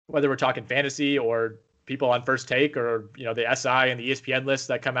 whether we're talking fantasy or people on First Take or, the SI and the ESPN lists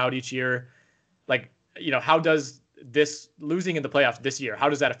that come out each year, how does this losing in the playoffs this year, how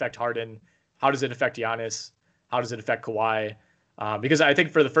does that affect Harden? How does it affect Giannis? How does it affect Kawhi? Because I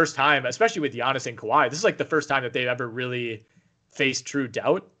think for the first time, especially with Giannis and Kawhi, this is the first time that they've ever really faced true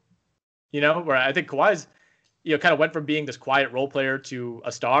doubt, where I think Kawhi's, kind of went from being this quiet role player to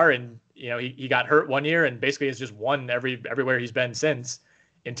a star. And, he got hurt one year and basically has just won everywhere he's been since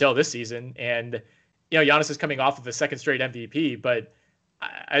until this season. And Giannis is coming off of a second straight MVP, but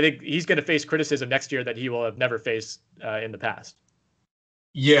I think he's going to face criticism next year that he will have never faced in the past.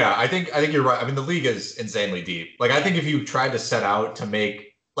 Yeah, I think you're right. I mean, the league is insanely deep. Like, I think if you tried to set out to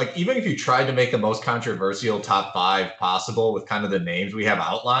make, like, even if you tried to make the most controversial top 5 possible with kind of the names we have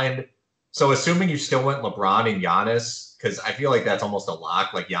outlined. So assuming you still went LeBron and Giannis, because I feel like that's almost a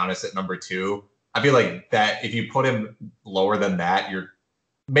lock, like Giannis at number 2. I feel like that if you put him lower than that,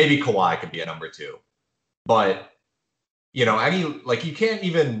 maybe Kawhi could be at number 2. But you can't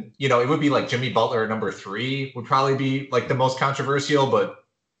even, it would be like Jimmy Butler at number 3 would probably be like the most controversial. But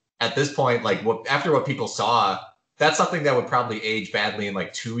at this point, like after what people saw, that's something that would probably age badly in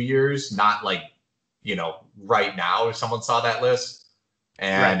like 2 years, not like, right now if someone saw that list.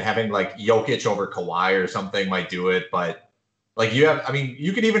 And having like Jokic over Kawhi or something might do it. But like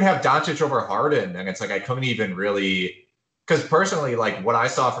you could even have Doncic over Harden. And it's like, I couldn't even really, because personally, like what I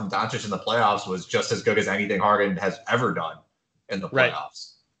saw from Doncic in the playoffs was just as good as anything Harden has ever done in the playoffs. Right.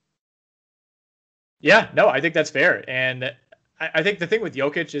 Yeah, no, I think that's fair. And I think the thing with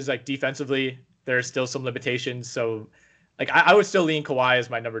Jokic is like defensively, there's still some limitations. So like I would still lean Kawhi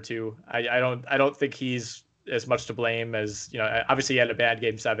as my number 2. I don't think he's as much to blame as, obviously he had a bad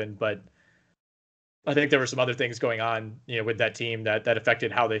game 7, but I think there were some other things going on, with that team that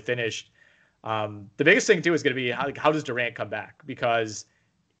affected how they finished. The biggest thing too is going to be how does Durant come back? Because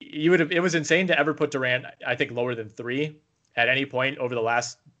it was insane to ever put Durant, I think, lower than 3 at any point over the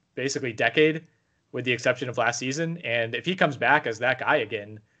last basically decade, with the exception of last season. And if he comes back as that guy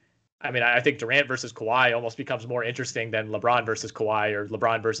again, I mean, I think Durant versus Kawhi almost becomes more interesting than LeBron versus Kawhi or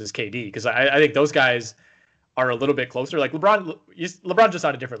LeBron versus KD, because I think those guys are a little bit closer. Like LeBron's just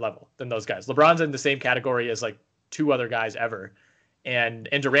on a different level than those guys. LeBron's in the same category as like 2 other guys ever. And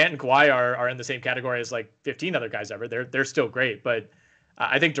Durant and Kawhi are in the same category as like 15 other guys ever. They're still great, but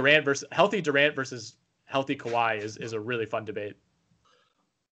I think healthy Durant versus healthy Kawhi is a really fun debate.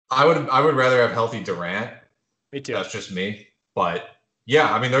 I would rather have healthy Durant. Me too. That's just me. But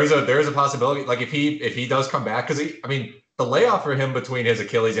yeah, I mean, there's a possibility. Like if he does come back, because the layoff for him between his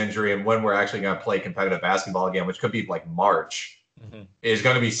Achilles injury and when we're actually going to play competitive basketball again, which could be like March, is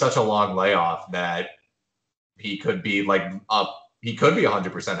going to be such a long layoff that he could be he could be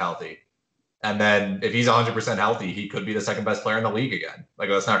 100% healthy. And then if he's 100% healthy, he could be the second best player in the league again. Like,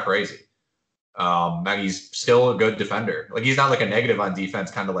 that's not crazy. And he's still a good defender. Like, he's not like a negative on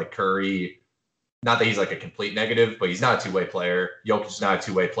defense, kind of like Curry. Not that he's like a complete negative, but he's not a two-way player. Jokic's not a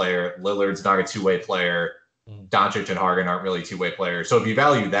two-way player. Lillard's not a two-way player. Doncic and Harden aren't really two-way players. So if you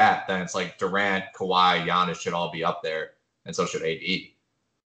value that, then it's like Durant, Kawhi, Giannis should all be up there. And so should AD.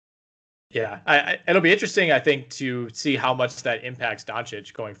 Yeah, it'll be interesting, I think, to see how much that impacts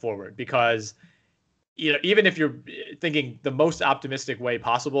Doncic going forward, because even if you're thinking the most optimistic way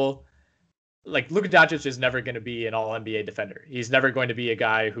possible, like Luka Doncic is never going to be an all-NBA defender. He's never going to be a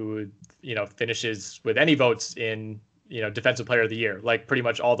guy who finishes with any votes in Defensive Player of the Year, like pretty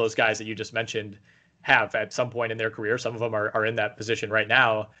much all those guys that you just mentioned have at some point in their career. Some of them are in that position right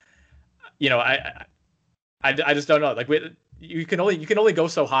now. I just don't know. Like you can only go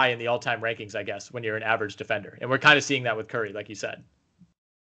so high in the all-time rankings, I guess, when you're an average defender. And we're kind of seeing that with Curry, like you said.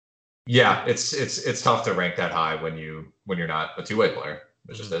 Yeah, it's tough to rank that high when you're not a two-way player.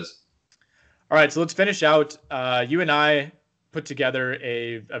 It just is. All right, so let's finish out. You and I put together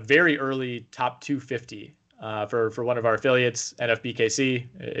a very early top 250 for one of our affiliates, NFBKC.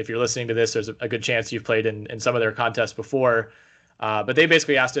 If you're listening to this, there's a good chance you've played in some of their contests before. But they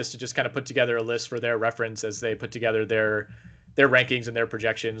basically asked us to just kind of put together a list for their reference as they put together their rankings and their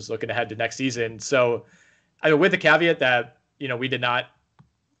projections looking ahead to next season. So, with the caveat that we did not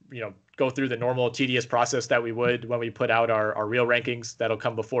go through the normal tedious process that we would when we put out our real rankings that'll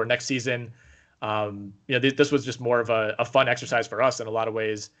come before next season. This was just more of a fun exercise for us in a lot of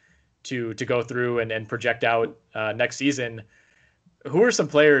ways to go through and project out next season. Who are some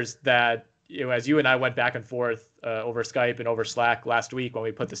players that, as you and I went back and forth over Skype and over Slack last week when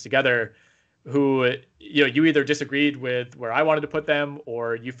we put this together, who you either disagreed with where I wanted to put them,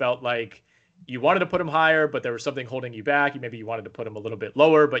 or you felt like you wanted to put them higher, but there was something holding you back. Maybe you wanted to put them a little bit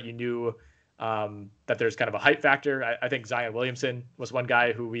lower, but you knew that there's kind of a hype factor. I think Zion Williamson was one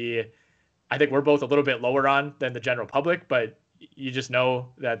guy who I think we're both a little bit lower on than the general public, but you just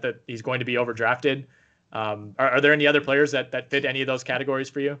know that he's going to be overdrafted. Are there any other players that fit any of those categories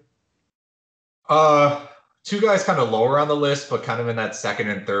for you? Two guys kind of lower on the list, but kind of in that second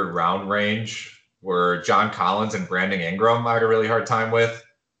and third round range, were John Collins and Brandon Ingram. I had a really hard time with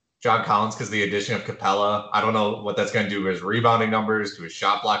John Collins because the addition of Capella. I don't know what that's going to do to his rebounding numbers, to his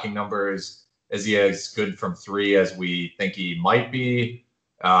shot blocking numbers. Is he as good from three as we think he might be?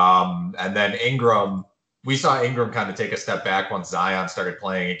 And then Ingram, we saw Ingram kind of take a step back once Zion started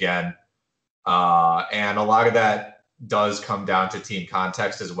playing again. And a lot of that does come down to team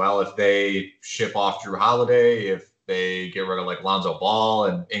context as well. If they ship off Drew Holiday, if they get rid of like Lonzo Ball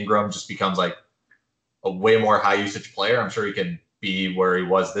and Ingram just becomes like a way more high usage player, I'm sure he can be where he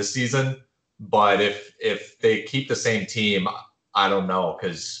was this season. But if they keep the same team, I don't know,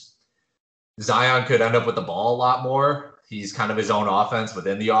 because Zion could end up with the ball a lot more. He's kind of his own offense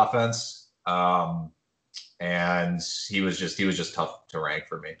within the offense. And he was just tough to rank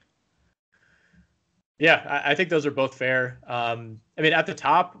for me. Yeah, I think those are both fair. I mean, at the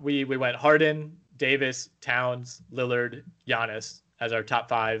top, we went Harden, Davis, Towns, Lillard, Giannis as our top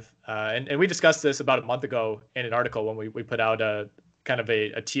five. And we discussed this about a month ago in an article when we put out a kind of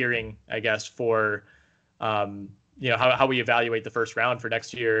a tiering, I guess, for, how we evaluate the first round for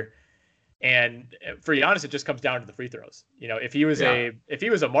next year. And for Giannis, it just comes down to the free throws. If he was a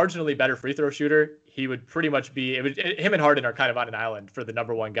marginally better free throw shooter, he would pretty much be. Him and Harden are kind of on an island for the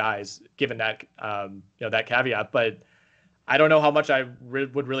number one guys, given that that caveat. But I don't know how much I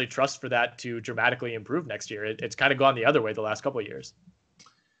would really trust for that to dramatically improve next year. It's kind of gone the other way the last couple of years.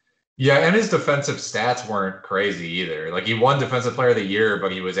 Yeah, and his defensive stats weren't crazy either. Like, he won Defensive Player of the Year,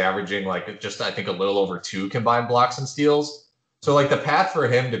 but he was averaging like just, I think, a little over 2 combined blocks and steals. So, like, the path for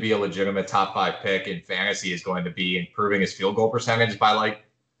him to be a legitimate top 5 pick in fantasy is going to be improving his field goal percentage by like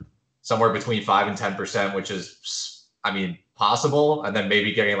somewhere between 5 and 10%, which is, I mean, possible. And then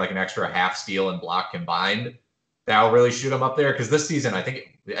maybe getting like an extra half steal and block combined. That'll really shoot him up there. Because this season, I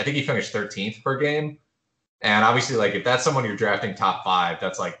think he finished 13th per game. And obviously, like, if that's someone you're drafting top 5,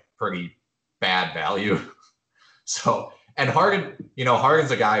 that's like pretty bad value. So, and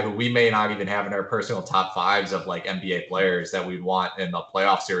Harden's a guy who we may not even have in our personal top 5s of like NBA players that we'd want in the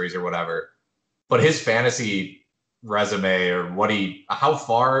playoff series or whatever. But his fantasy resume, or how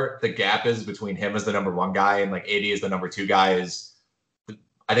far the gap is between him as the number 1 guy and like AD as the number 2 guy is,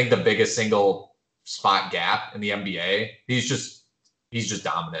 I think, the biggest single spot gap in the NBA. He's just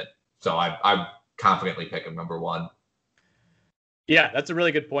dominant. So I confidently pick him number 1. Yeah, that's a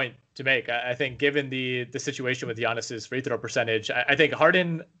really good point to make. I think given the situation with Giannis's free throw percentage, I think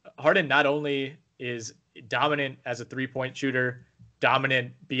Harden not only is dominant as a 3-point shooter,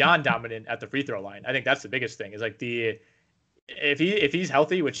 beyond dominant at the free throw line. I think that's the biggest thing. Is like if he's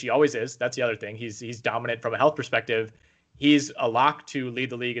healthy, which he always is, that's the other thing. He's dominant from a health perspective. He's a lock to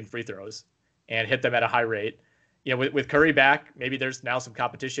lead the league in free throws and hit them at a high rate. With Curry back, maybe there's now some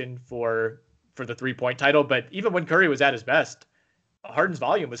competition for the 3-point title. But even when Curry was at his best, Harden's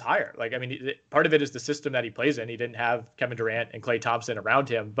volume was higher. Like, I mean, part of it is the system that he plays in. He didn't have Kevin Durant and Klay Thompson around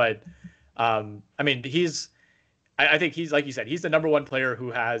him, but I mean, I think he's, like you said, he's the number 1 player who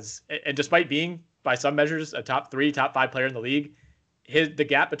has, and despite being by some measures a top 3, top 5 player in the league, the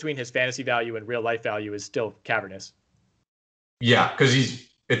gap between his fantasy value and real life value is still cavernous. Yeah, because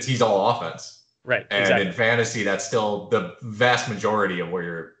he's all offense, right? And exactly. In fantasy, that's still the vast majority of where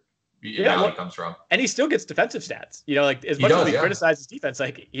your value comes from. And he still gets defensive stats. Like, as much as we criticize his defense,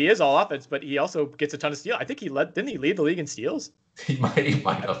 like, he is all offense, but he also gets a ton of steals. I think didn't he lead the league in steals? He might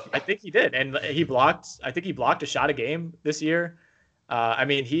have. I think he did, and I think he blocked a shot a game this year. I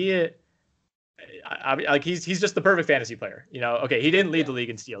mean, he's just the perfect fantasy player. Okay, he didn't lead the league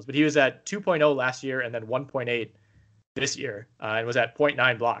in steals, but he was at 2.0 last year and then 1.8 this year, and was at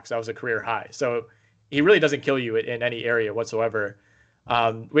 0.9 blocks. That was a career high. So he really doesn't kill you in any area whatsoever.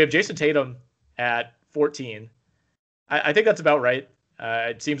 We have Jason Tatum at 14. I think that's about right.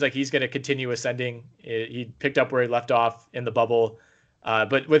 It seems like he's going to continue ascending. He picked up where he left off in the bubble.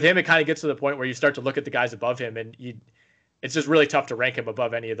 But with him, it kind of gets to the point where you start to look at the guys above him, and it's just really tough to rank him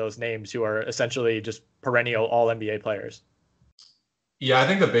above any of those names who are essentially just perennial all NBA players. Yeah, I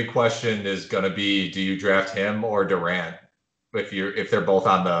think the big question is going to be, do you draft him or Durant if they're both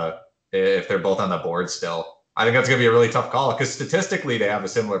on the board still? I think that's going to be a really tough call because statistically they have a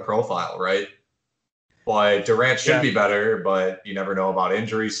similar profile, right? But Durant should be better, but you never know about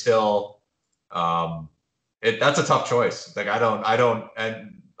injuries still. That's a tough choice. Like,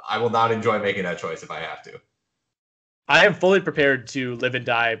 and I will not enjoy making that choice if I have to. I am fully prepared to live and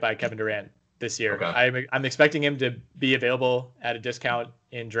die by Kevin Durant this year. Okay. I'm expecting him to be available at a discount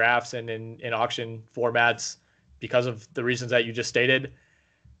in drafts and in auction formats because of the reasons that you just stated.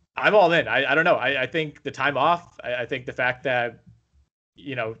 I'm all in. I don't know. I think the time off, I think the fact that,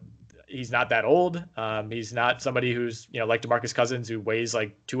 he's not that old. He's not somebody who's, like DeMarcus Cousins, who weighs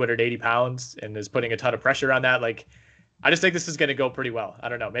like 280 pounds and is putting a ton of pressure on that. Like, I just think this is going to go pretty well. I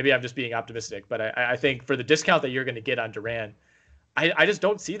don't know. Maybe I'm just being optimistic, but I think for the discount that you're going to get on Durant, I just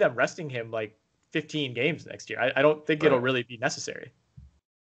don't see them resting him like 15 games next year. I don't think it'll really be necessary.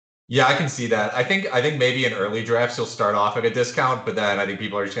 Yeah, I can see that. I think maybe in early drafts he'll start off at a discount, but then I think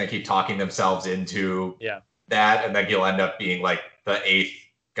people are just going to keep talking themselves into that, and then he'll end up being like the 8th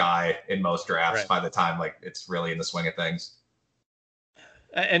guy in most drafts by the time like it's really in the swing of things.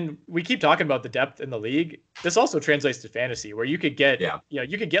 And we keep talking about the depth in the league. This also translates to fantasy, where you could get,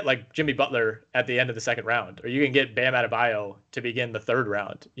 you could get like Jimmy Butler at the end of the 2nd round, or you can get Bam Adebayo to begin the 3rd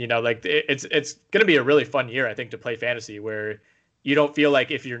round. Like it's going to be a really fun year, I think, to play fantasy, where you don't feel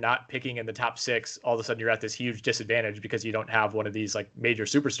like if you're not picking in the top 6, all of a sudden you're at this huge disadvantage because you don't have one of these like major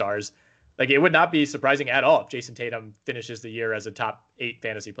superstars. Like it would not be surprising at all if Jason Tatum finishes the year as a top 8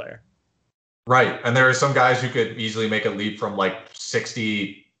 fantasy player. Right. And there are some guys who could easily make a leap from like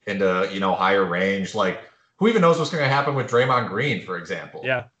 60 into, higher range. Like who even knows what's going to happen with Draymond Green, for example?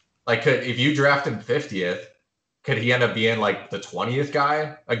 Yeah. Like if you draft him 50th, could he end up being like the 20th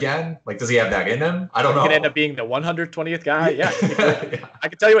guy again? Like, does he have that in him? I don't know. He could end up being the 120th guy. Yeah. I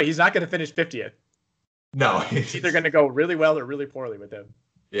can tell you what, he's not going to finish 50th. No. It's either going to go really well or really poorly with him.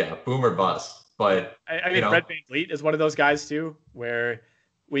 Yeah. Boom or bust. But I mean, Fred VanVleet is one of those guys too, where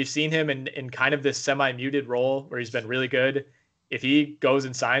we've seen him in kind of this semi-muted role where he's been really good. If he goes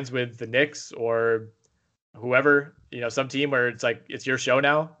and signs with the Knicks or whoever, some team where it's like, it's your show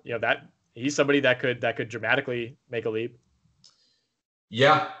now, that he's somebody that could dramatically make a leap.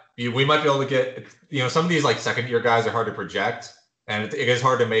 Yeah. We might be able to get, some of these like 2nd-year guys are hard to project, and it is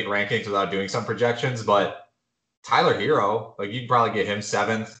hard to make rankings without doing some projections, but Tyler Hero, like you can probably get him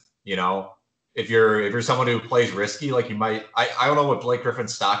 7th, if you're someone who plays risky, like you might, I don't know what Blake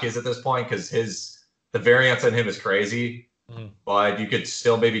Griffin's stock is at this point, because the variance on him is crazy, but you could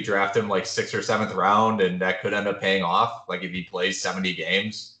still maybe draft him like 6th or 7th round, and that could end up paying off. Like if he plays 70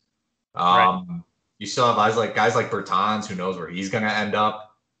 games, you still have guys like Bertans, who knows where he's going to end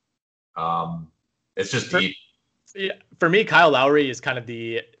up. It's just deep. Yeah, for me, Kyle Lowry is kind of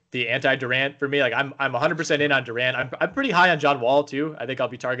the anti-Durant for me. Like I'm 100% in on Durant. I'm pretty high on John Wall too. I think I'll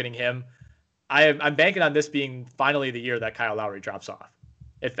be targeting him. I'm banking on this being finally the year that Kyle Lowry drops off.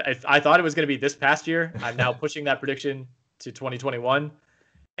 If I thought it was going to be this past year, I'm now pushing that prediction to 2021.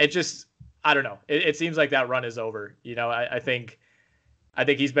 It just, I don't know. It seems like that run is over. I think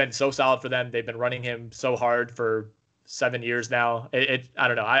he's been so solid for them. They've been running him so hard for 7 years now. I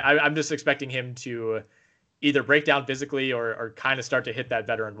don't know. I'm just expecting him to either break down physically or kind of start to hit that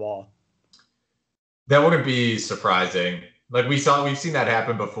veteran wall. That wouldn't be surprising. Like we've seen that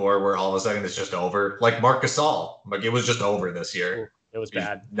happen before, where all of a sudden it's just over. Like Marc Gasol, like it was just over this year. It was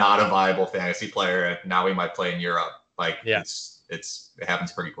bad. Not a viable fantasy player, and now he might play in Europe. Like it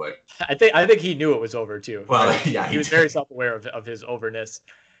happens pretty quick. I think he knew it was over too. Well, right? Yeah, he was very self-aware of his overness.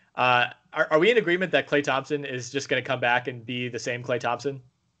 Are we in agreement that Klay Thompson is just going to come back and be the same Klay Thompson?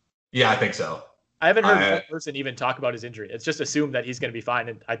 Yeah, I think so. I haven't heard one person even talk about his injury. It's just assumed that he's going to be fine,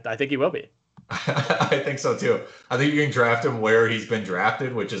 and I think he will be. I think so too. I think you can draft him where he's been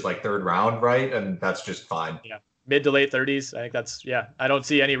drafted, which is like 3rd round, right? And that's just fine. Yeah, mid to late 30s. I think that's I don't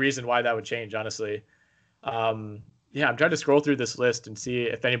see any reason why that would change, honestly. I'm trying to scroll through this list and see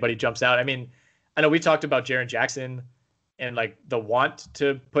if anybody jumps out. I mean, I know we talked about Jaren Jackson and like the want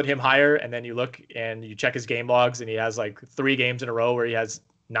to put him higher, and then you look and you check his game logs, and he has like 3 games in a row where he has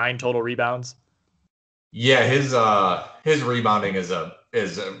 9 total rebounds. Yeah, his rebounding is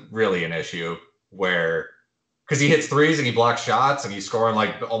really an issue, because he hits threes and he blocks shots and he's scoring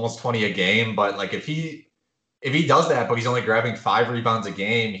like almost 20 a game. But like if he does that, but he's only grabbing 5 rebounds a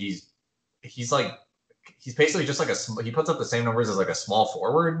game, he's basically just like he puts up the same numbers as like a small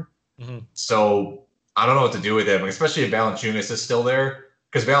forward. Mm-hmm. So I don't know what to do with him, especially if Valanciunas is still there,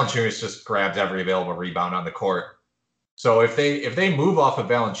 because Valanciunas just grabs every available rebound on the court. So if they move off of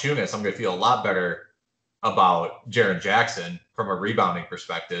Valanciunas, I'm going to feel a lot better about Jaren Jackson from a rebounding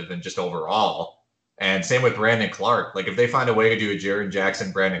perspective and just overall. And same with Brandon Clark. Like if they find a way to do a Jaren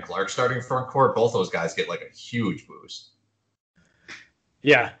Jackson, Brandon Clark starting front court, both those guys get like a huge boost.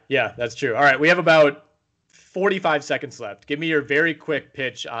 Yeah, that's true. All right, we have about 45 seconds left. Give me your very quick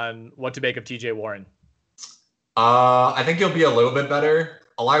pitch on what to make of TJ Warren. I think he'll be a little bit better.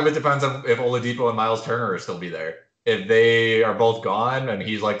 A lot of it depends on if Oladipo and Miles Turner will still be there. If they are both gone and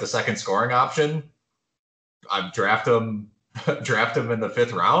he's like the second scoring option, I'd draft him in the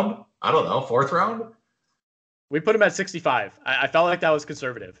 5th round. I don't know, 4th round. We put him at 65. I felt like that was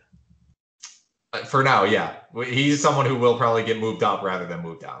conservative. For now, yeah. He's someone who will probably get moved up rather than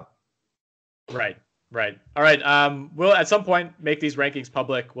moved down. Right. All right. We'll at some point make these rankings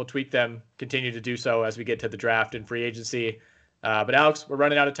public. We'll tweak them, continue to do so as we get to the draft and free agency. But Alex, we're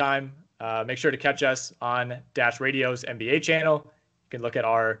running out of time. Make sure to catch us on Dash Radio's NBA channel. You can look at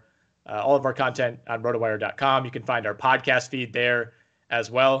all of our content on RotoWire.com. You can find our podcast feed there as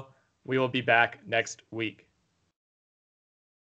well. We will be back next week.